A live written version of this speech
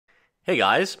Hey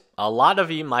guys, a lot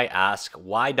of you might ask,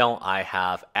 why don't I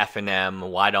have F&M,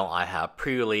 why don't I have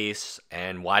pre-release,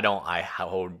 and why don't I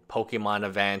hold Pokemon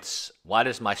events? Why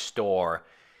does my store,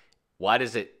 why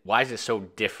is it so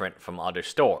different from other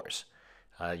stores?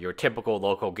 Your typical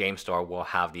local game store will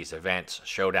have these events,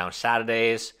 Showdown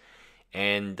Saturdays,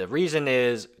 and the reason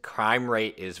is crime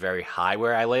rate is very high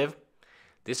where I live.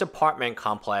 This apartment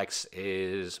complex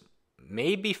is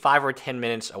maybe 5 or 10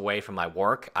 minutes away from my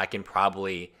work. I can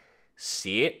probably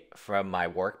see it from my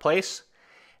workplace,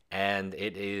 and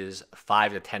it is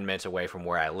 5 to 10 minutes away from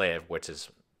where I live,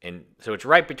 so it's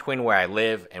right between where I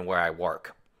live and where I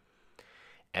work.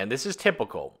 And this is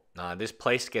typical. This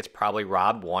place gets probably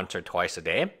robbed once or twice a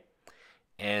day,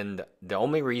 and the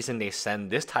only reason they send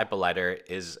this type of letter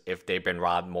is if they've been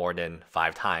robbed more than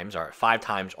 5 times, or 5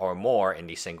 times or more in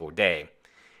a single day,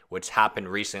 which happened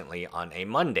recently on a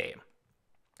Monday.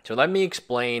 So let me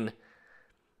explain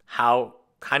how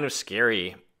kind of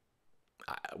scary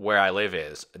where I live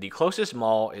is. The closest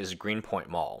mall is Greenpoint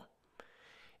Mall.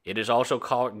 It is also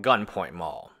called Gunpoint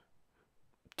Mall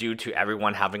due to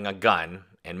everyone having a gun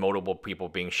and multiple people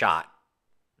being shot.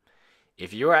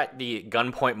 If you're at the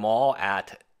Gunpoint Mall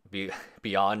at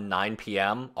beyond 9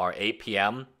 p.m. or 8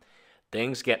 p.m.,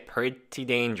 things get pretty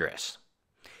dangerous.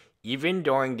 Even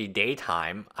during the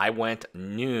daytime, I went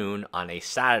noon on a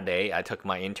Saturday. I took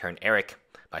my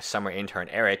summer intern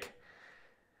Eric,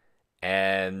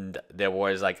 and there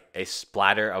was like a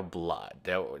splatter of blood.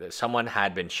 Someone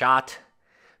had been shot,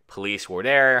 police were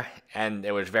there, and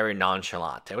it was very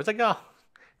nonchalant. It was like, oh,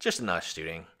 just another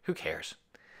shooting, who cares?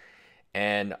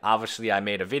 And obviously I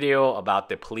made a video about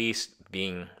the police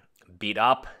being beat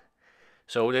up.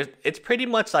 So it's pretty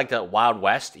much like the Wild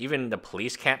West. Even the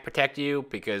police can't protect you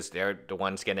because they're the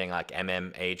ones getting like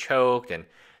MMA choked, and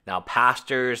now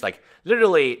pastors, like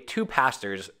literally 2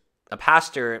 pastors, a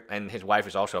pastor and his wife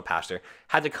is also a pastor,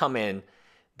 had to come in.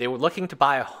 They were looking to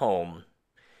buy a home,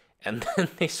 and then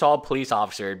they saw a police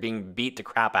officer being beat the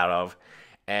crap out of,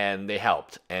 and they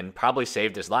helped and probably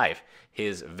saved his life.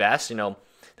 His vest, the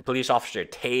police officer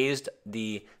tased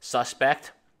the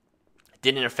suspect,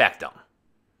 didn't affect him.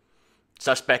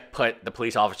 Suspect put the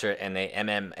police officer in a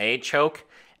MMA choke,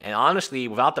 and honestly,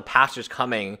 without the pastors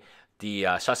coming, the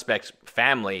suspect's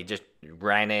family just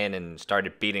ran in and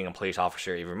started beating a police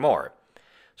officer even more.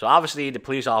 So obviously, the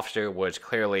police officer was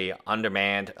clearly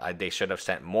undermanned. They should have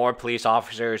sent more police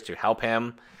officers to help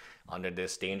him under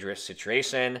this dangerous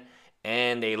situation,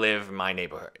 and they live in my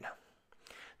neighborhood.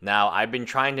 Now, I've been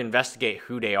trying to investigate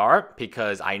who they are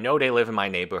because I know they live in my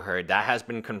neighborhood. That has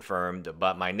been confirmed,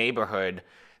 but my neighborhood,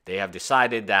 they have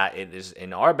decided that it is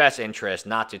in our best interest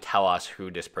not to tell us who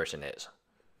this person is.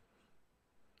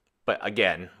 But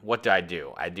again, what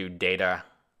do? I do data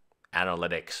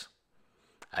analytics.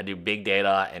 I do big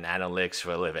data and analytics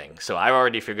for a living. So I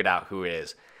already figured out who it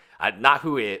is. I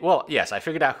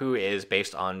figured out who it is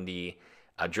based on the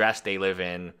address they live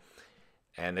in.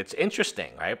 And it's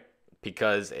interesting, right?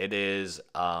 Because it is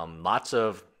at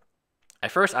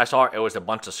first I saw it was a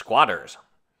bunch of squatters.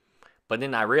 But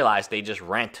then I realized they just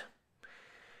rent.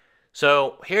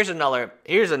 So here's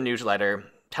a newsletter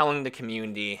telling the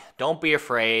community, don't be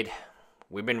afraid.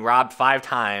 We've been robbed 5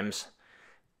 times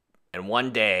in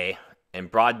one day in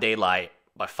broad daylight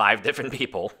by 5 different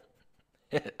people.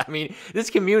 I mean, this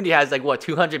community has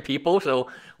 200 people. So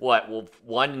will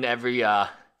 1 in every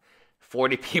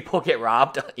 40 people get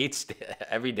robbed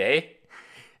every day?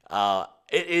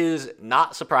 It is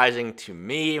not surprising to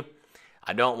me.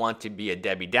 I don't want to be a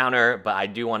Debbie Downer, but I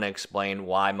do want to explain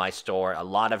why my store, a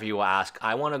lot of you will ask,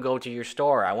 I want to go to your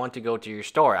store, I want to go to your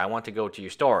store, I want to go to your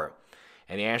store.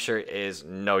 And the answer is,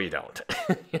 no, you don't.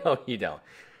 No, you don't.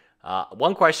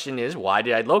 One question is, why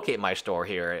did I locate my store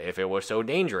here if it was so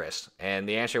dangerous? And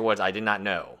the answer was, I did not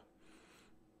know.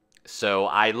 So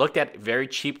I looked at very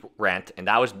cheap rent, and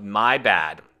that was my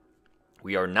bad.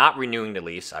 We are not renewing the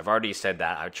lease. I've already said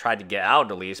that. I tried to get out of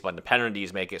the lease, but the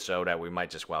penalties make it so that we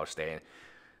might just well stay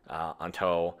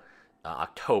until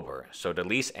October. So the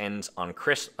lease ends on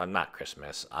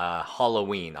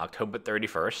Halloween, October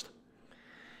 31st.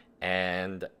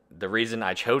 And the reason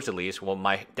I chose the lease, well,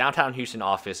 my downtown Houston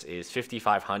office is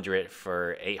 $5,500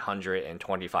 for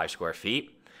 825 square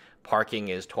feet. Parking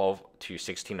is $12 to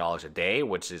 $16 a day,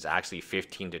 which is actually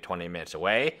 15 to 20 minutes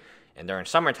away. And during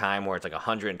summertime, where it's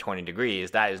 120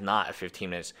 degrees, that is not 15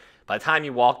 minutes. By the time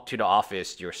you walk to the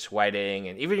office, you're sweating.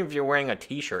 And even if you're wearing a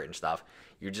t-shirt and stuff,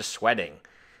 you're just sweating.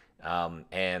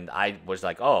 And I was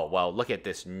like, oh, well, look at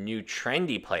this new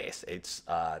trendy place. It's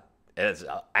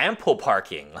ample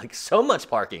parking, so much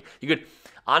parking. You could,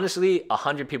 honestly,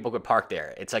 100 people could park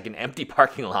there. It's like an empty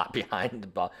parking lot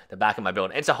behind the back of my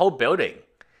building. It's a whole building.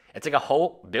 It's like a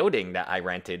whole building that I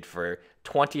rented for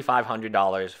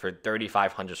 $2,500 for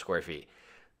 3,500 square feet.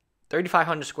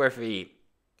 3,500 square feet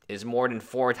is more than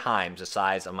 4 times the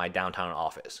size of my downtown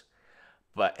office.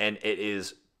 And it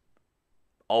is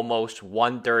almost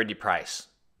 1/3 the price.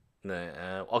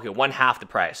 Okay, 1/2 the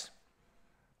price.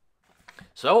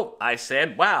 So I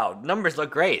said, wow, numbers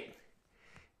look great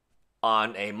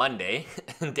on a Monday,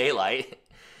 daylight.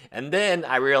 And then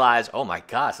I realized, oh my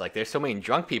gosh, like there's so many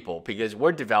drunk people because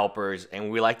we're developers and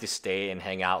we like to stay and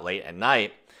hang out late at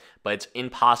night, but it's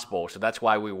impossible. So that's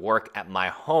why we work at my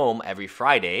home every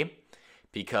Friday,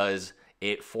 because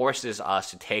it forces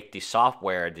us to take the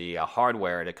software, the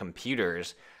hardware, the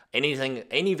computers, anything,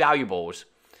 any valuables,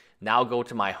 now go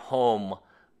to my home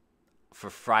for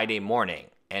Friday morning.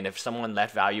 And if someone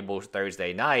left valuables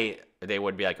Thursday night, they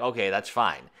would be like, okay, that's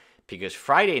fine. Because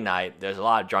Friday night, there's a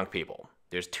lot of drunk people.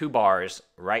 There's 2 bars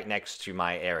right next to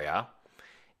my area,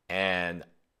 and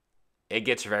it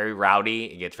gets very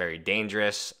rowdy. It gets very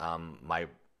dangerous.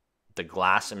 The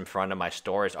glass in front of my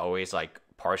store is always like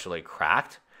partially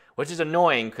cracked, which is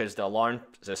annoying because the alarm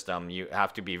system, you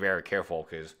have to be very careful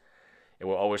because it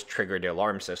will always trigger the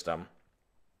alarm system.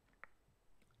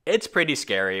 It's pretty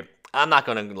scary. I'm not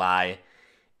gonna lie.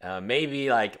 Maybe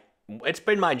like it's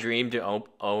been my dream to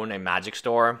own a magic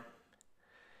store.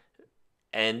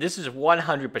 And this is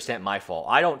 100% my fault.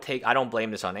 I don't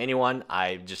blame this on anyone.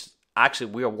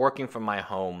 We are working from my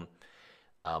home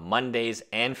Mondays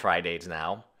and Fridays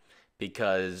now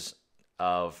because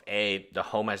of the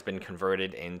home has been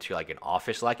converted into like an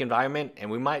office-like environment, and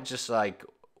we might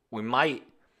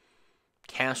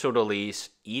cancel the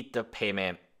lease, eat the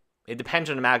payment. It depends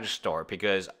on the magic store,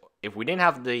 because if we didn't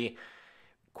have the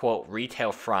quote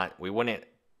retail front,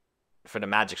 for the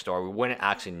magic store, we wouldn't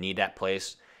actually need that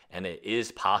place. And it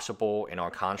is possible in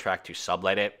our contract to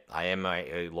sublet it. I am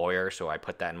a lawyer, so I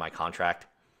put that in my contract.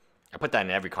 I put that in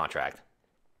every contract.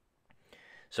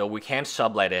 So we can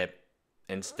sublet it.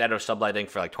 Instead of subletting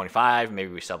for like $25,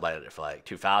 maybe we sublet it for like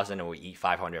 $2,000 and we eat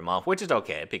 $500 a month, which is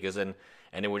okay because then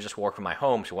it would just work from my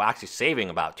home. So we're actually saving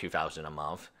about $2,000 a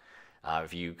month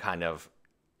if you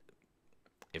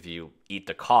eat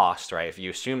the cost, right? If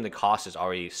you assume the cost is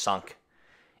already sunk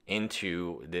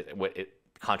into what it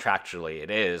contractually it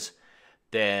is,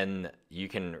 then you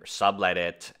can sublet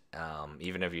it,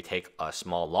 even if you take a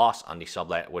small loss on the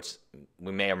sublet, which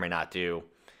we may or may not do.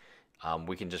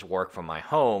 We can just work from my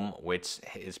home, which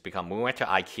has become, we went to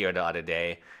IKEA the other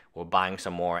day. We're buying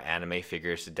some more anime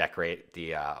figures to decorate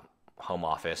the home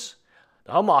office.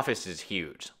 The home office is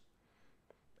huge.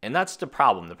 And that's the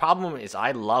problem. The problem is I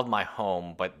love my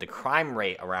home, but the crime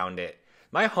rate around it,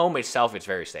 my home itself is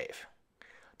very safe.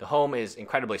 The home is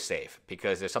incredibly safe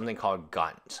because there's something called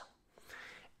guns.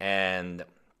 And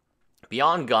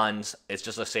beyond guns, it's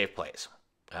just a safe place.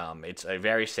 It's a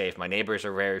very safe. My neighbors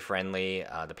are very friendly.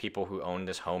 The people who owned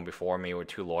this home before me were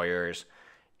 2 lawyers.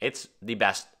 It's the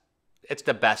best. It's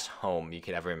the best home you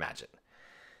could ever imagine.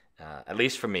 At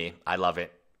least for me, I love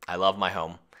it. I love my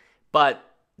home. But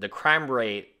the crime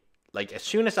rate, like as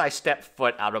soon as I step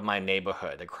foot out of my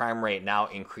neighborhood, the crime rate now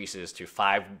increases to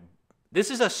 5. This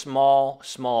is a small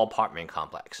apartment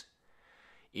complex.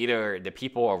 Either the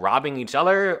people are robbing each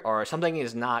other or something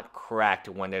is not correct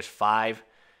when there's 5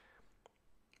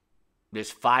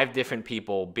 different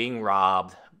people being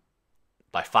robbed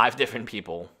by 5 different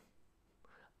people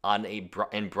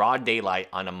in broad daylight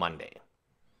on a Monday.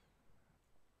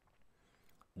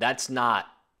 That's not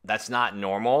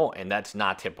normal, and that's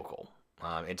not typical.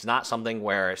 It's not something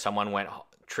where someone went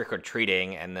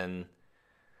trick-or-treating and then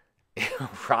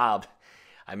robbed.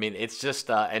 I mean, it's just,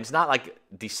 it's not like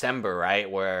December, right,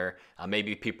 where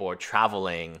maybe people are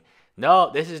traveling. No,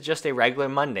 this is just a regular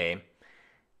Monday.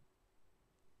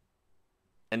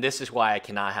 And this is why I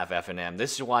cannot have F&M.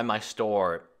 This is why my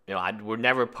store, I would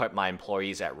never put my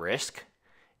employees at risk.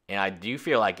 And I do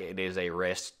feel like it is a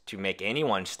risk to make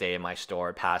anyone stay in my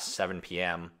store past 7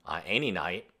 p.m. Any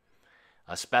night,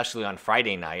 especially on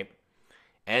Friday night.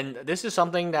 And this is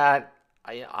something that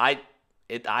I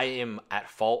am at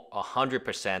fault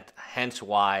 100%, hence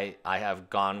why I have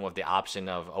gone with the option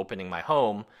of opening my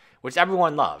home, which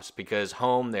everyone loves, because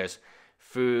home, there's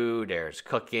food, there's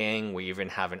cooking. We even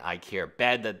have an IKEA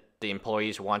bed that the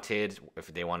employees wanted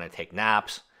if they want to take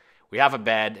naps. We have a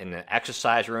bed in an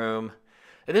exercise room.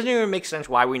 It doesn't even make sense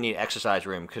why we need an exercise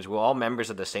room, because we're all members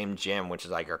of the same gym, which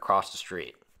is like across the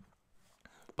street.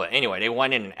 But anyway, they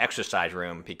wanted an exercise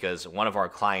room because one of our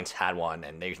clients had one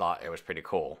and they thought it was pretty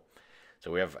cool.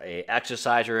 So we have an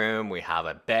exercise room, we have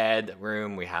a bed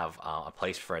room, we have a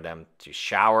place for them to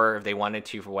shower if they wanted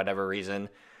to for whatever reason.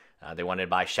 They wanted to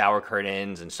buy shower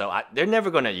curtains, and so they're never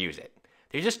going to use it.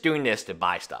 They're just doing this to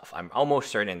buy stuff. I'm almost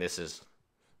certain this is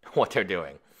what they're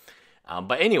doing.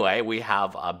 But anyway, we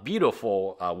have a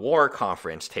beautiful war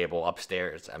conference table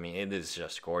upstairs. I mean, it is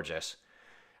just gorgeous.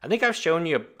 I think I've shown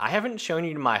you, I haven't shown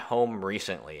you my home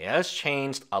recently. It has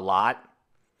changed a lot.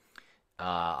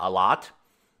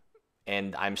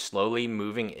 And I'm slowly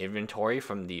moving inventory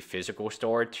from the physical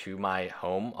store to my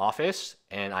home office.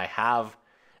 And I have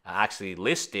actually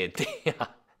listed the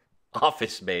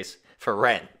office space for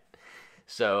rent.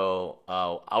 So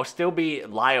I'll still be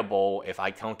liable if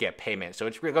I don't get payment. So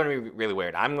it's going to be really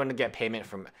weird. I'm going to get payment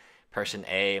from person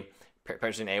A.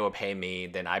 Person A will pay me.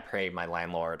 Then I pay my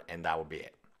landlord, and that will be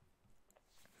it.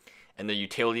 And the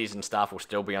utilities and stuff will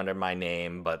still be under my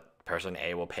name, but person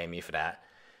A will pay me for that.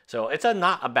 So it's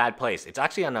not a bad place. It's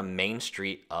actually on the main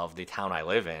street of the town I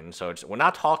live in. So we're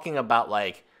not talking about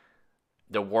like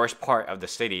the worst part of the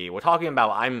city. We're talking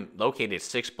about I'm located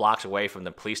 6 blocks away from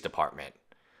the police department.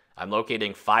 I'm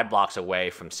located 5 blocks away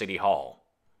from City Hall.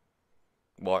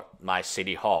 Well, my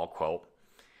City Hall, quote.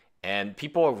 And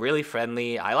people are really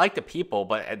friendly. I like the people,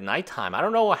 but at nighttime, I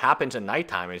don't know what happens at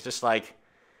nighttime. It's just like,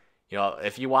 you know,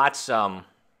 if you watch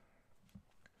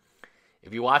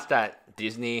that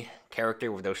Disney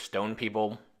character with those stone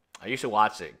people, I used to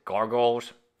watch it,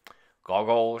 Gargoyles,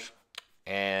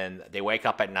 and they wake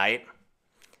up at night,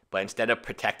 but instead of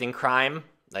protecting crime,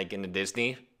 like in the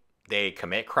Disney, they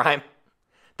commit crime.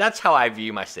 That's how I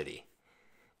view my city.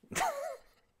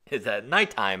 Is at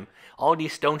nighttime, all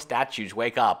these stone statues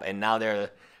wake up, and now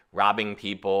they're robbing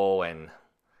people, and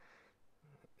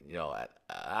you know,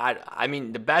 I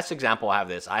mean, the best example I have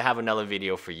this. I have another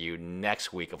video for you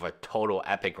next week of a total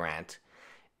epic rant,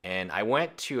 and I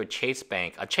went to the Chase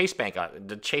Bank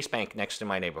next to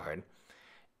my neighborhood,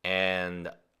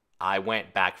 and I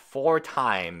went back 4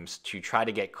 times to try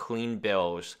to get clean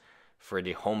bills for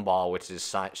the home ball, which is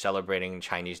celebrating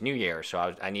Chinese New Year.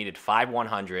 So I needed 5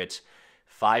 100s,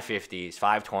 5 50s,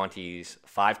 5 20s,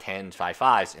 5 10s, 5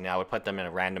 5s, and I would put them in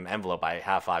a random envelope. I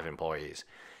have 5 employees.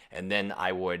 And then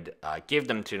I would give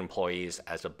them to employees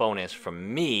as a bonus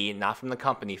from me, not from the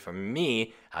company, from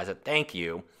me as a thank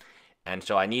you. And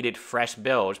so I needed fresh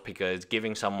bills because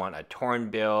giving someone a torn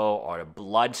bill or a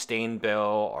blood-stained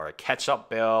bill or a ketchup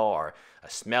bill or a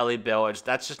smelly bill,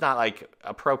 that's just not like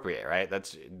appropriate, right?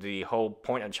 That's the whole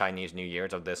point of Chinese New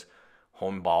Year's of this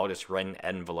home ball, this red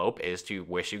envelope, is to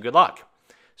wish you good luck.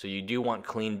 So you do want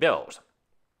clean bills.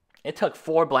 It took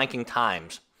 4 blanking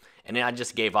times, and then I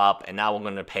just gave up, and now I'm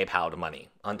going to PayPal the money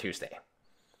on Tuesday.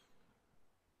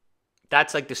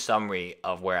 That's like the summary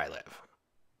of where I live.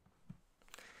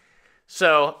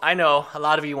 So I know a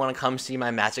lot of you want to come see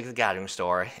my Magic the Gathering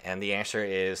store, and the answer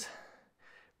is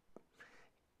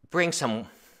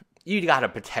you got to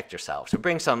protect yourself. So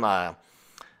bring some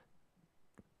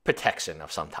protection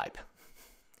of some type.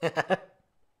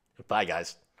 Bye,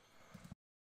 guys.